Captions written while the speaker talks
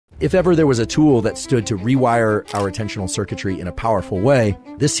If ever there was a tool that stood to rewire our attentional circuitry in a powerful way,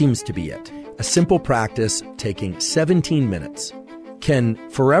 this seems to be it. A simple practice taking 17 minutes can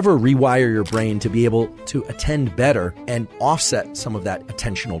forever rewire your brain to be able to attend better and offset some of that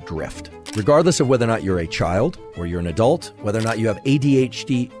attentional drift. Regardless of whether or not you're a child or you're an adult, whether or not you have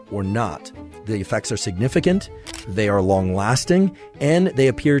ADHD or not, the effects are significant, they are long-lasting, and they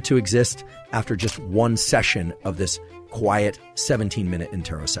appear to exist after just one session of this quiet 17-minute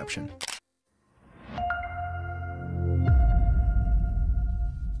interoception.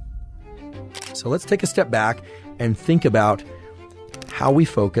 So let's take a step back and think about how we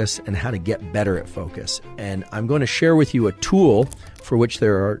focus and how to get better at focus. And I'm going to share with you a tool for which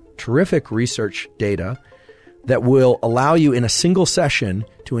there are terrific research data that will allow you in a single session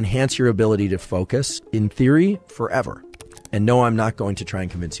to enhance your ability to focus, in theory, forever. And no, I'm not going to try and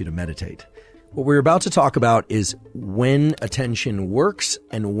convince you to meditate. What we're about to talk about is when attention works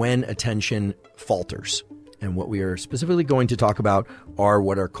and when attention falters. And what we are specifically going to talk about are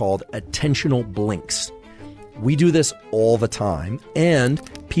what are called attentional blinks. We do this all the time, and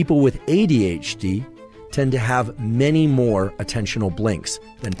people with ADHD tend to have many more attentional blinks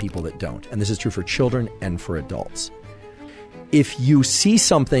than people that don't. And this is true for children and for adults. If you see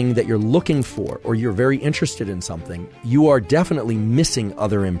something that you're looking for or you're very interested in something, you are definitely missing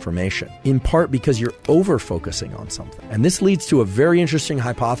other information, in part because you're over-focusing on something. And this leads to a very interesting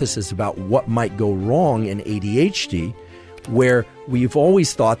hypothesis about what might go wrong in ADHD, where we've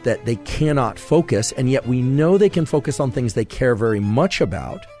always thought that they cannot focus, and yet we know they can focus on things they care very much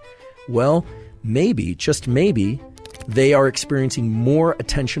about. Well, maybe, just maybe, they are experiencing more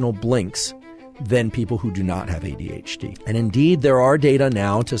attentional blinks than people who do not have ADHD. And indeed, there are data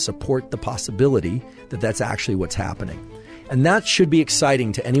now to support the possibility that that's actually what's happening. And that should be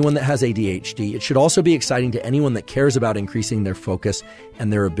exciting to anyone that has ADHD. It should also be exciting to anyone that cares about increasing their focus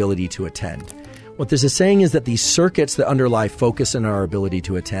and their ability to attend. What this is saying is that these circuits that underlie focus and our ability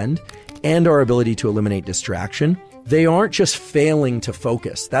to attend and our ability to eliminate distraction, they aren't just failing to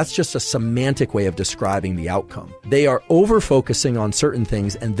focus. That's just a semantic way of describing the outcome. They are over-focusing on certain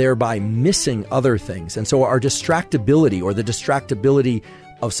things and thereby missing other things. And so our distractibility, or the distractibility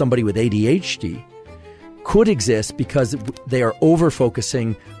of somebody with ADHD, could exist because they are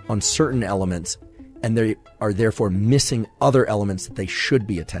over-focusing on certain elements and they are therefore missing other elements that they should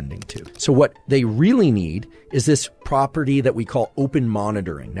be attending to. So what they really need is this property that we call open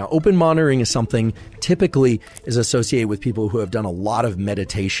monitoring. Now, open monitoring is something typically is associated with people who have done a lot of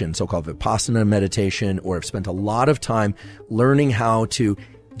meditation, so-called Vipassana meditation, or have spent a lot of time learning how to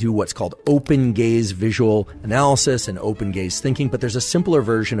do what's called open gaze visual analysis and open gaze thinking. But there's a simpler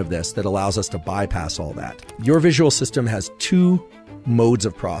version of this that allows us to bypass all that. Your visual system has two modes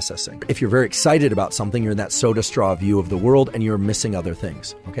of processing. If you're very excited about something, you're in that soda straw view of the world and you're missing other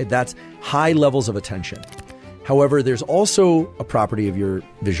things. Okay, that's high levels of attention. However, there's also a property of your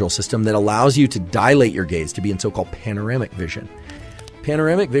visual system that allows you to dilate your gaze, to be in so-called panoramic vision.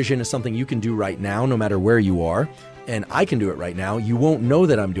 Panoramic vision is something you can do right now, no matter where you are, and I can do it right now. You won't know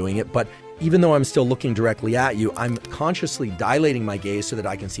that I'm doing it, but even though I'm still looking directly at you, I'm consciously dilating my gaze so that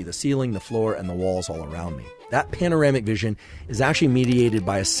I can see the ceiling, the floor, and the walls all around me. That panoramic vision is actually mediated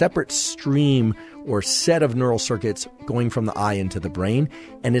by a separate stream or set of neural circuits going from the eye into the brain.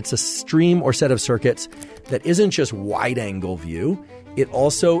 And it's a stream or set of circuits that isn't just wide-angle view. It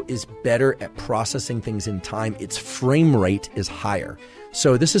also is better at processing things in time. Its frame rate is higher.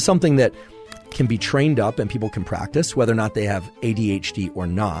 So this is something that can be trained up and people can practice, whether or not they have ADHD or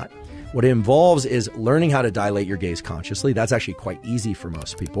not. What it involves is learning how to dilate your gaze consciously. That's actually quite easy for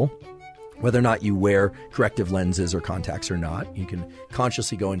most people. Whether or not you wear corrective lenses or contacts or not, you can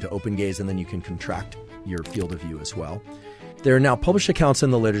consciously go into open gaze and then you can contract your field of view as well. There are now published accounts in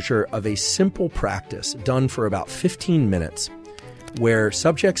the literature of a simple practice done for about 15 minutes where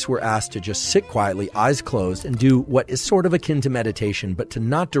subjects were asked to just sit quietly, eyes closed, and do what is sort of akin to meditation, but to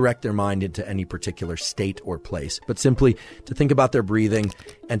not direct their mind into any particular state or place, but simply to think about their breathing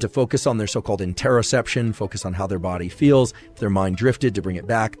and to focus on their so-called interoception, focus on how their body feels, if their mind drifted, to bring it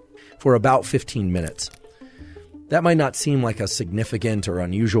back, for about 15 minutes. That might not seem like a significant or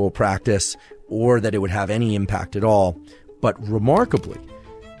unusual practice or that it would have any impact at all, but remarkably,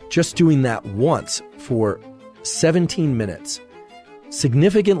 just doing that once for 17 minutes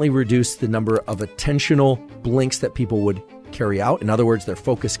significantly reduced the number of attentional blinks that people would carry out. In other words, their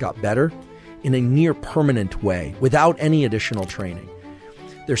focus got better in a near permanent way without any additional training.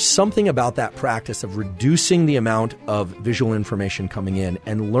 There's something about that practice of reducing the amount of visual information coming in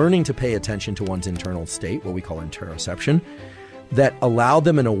and learning to pay attention to one's internal state, what we call interoception, that allowed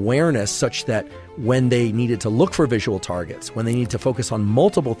them an awareness such that when they needed to look for visual targets, when they needed to focus on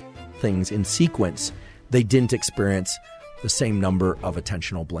multiple things in sequence, they didn't experience the same number of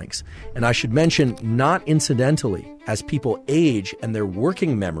attentional blinks. And I should mention, not incidentally, as people age and their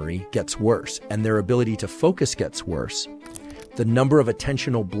working memory gets worse and their ability to focus gets worse, the number of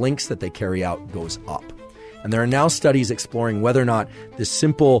attentional blinks that they carry out goes up. And there are now studies exploring whether or not this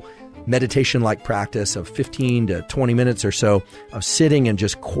simple meditation-like practice of 15 to 20 minutes or so of sitting and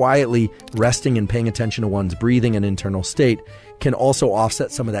just quietly resting and paying attention to one's breathing and internal state can also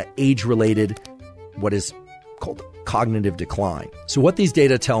offset some of that age-related, what is called cognitive decline. So what these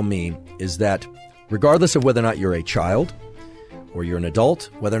data tell me is that regardless of whether or not you're a child or you're an adult,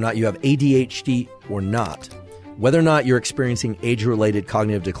 whether or not you have ADHD or not, whether or not you're experiencing age-related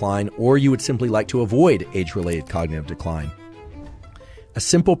cognitive decline or you would simply like to avoid age-related cognitive decline, a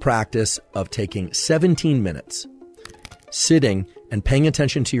simple practice of taking 17 minutes, sitting and paying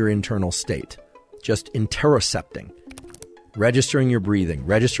attention to your internal state, just interocepting, registering your breathing,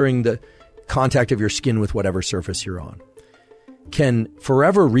 registering the contact of your skin with whatever surface you're on, can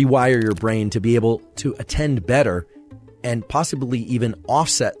forever rewire your brain to be able to attend better and possibly even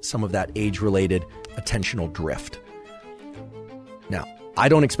offset some of that age-related attentional drift. Now, I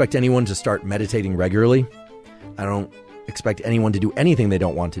don't expect anyone to start meditating regularly. I don't expect anyone to do anything they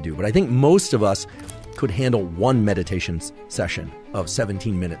don't want to do, but I think most of us could handle one meditation session of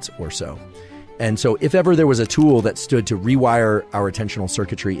 17 minutes or so. And so if ever there was a tool that stood to rewire our attentional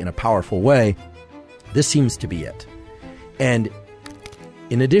circuitry in a powerful way, this seems to be it. And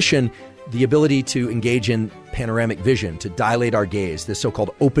in addition, the ability to engage in panoramic vision, to dilate our gaze, this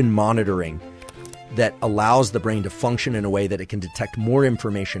so-called open monitoring that allows the brain to function in a way that it can detect more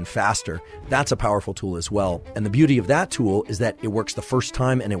information faster, that's a powerful tool as well. And the beauty of that tool is that it works the first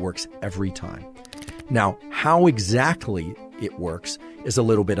time and it works every time. Now, how exactly it works is a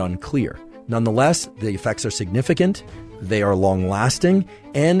little bit unclear. Nonetheless, the effects are significant, they are long-lasting,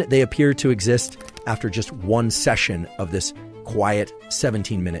 and they appear to exist after just one session of this quiet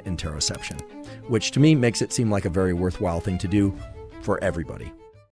 17-minute interoception, which to me makes it seem like a very worthwhile thing to do for everybody.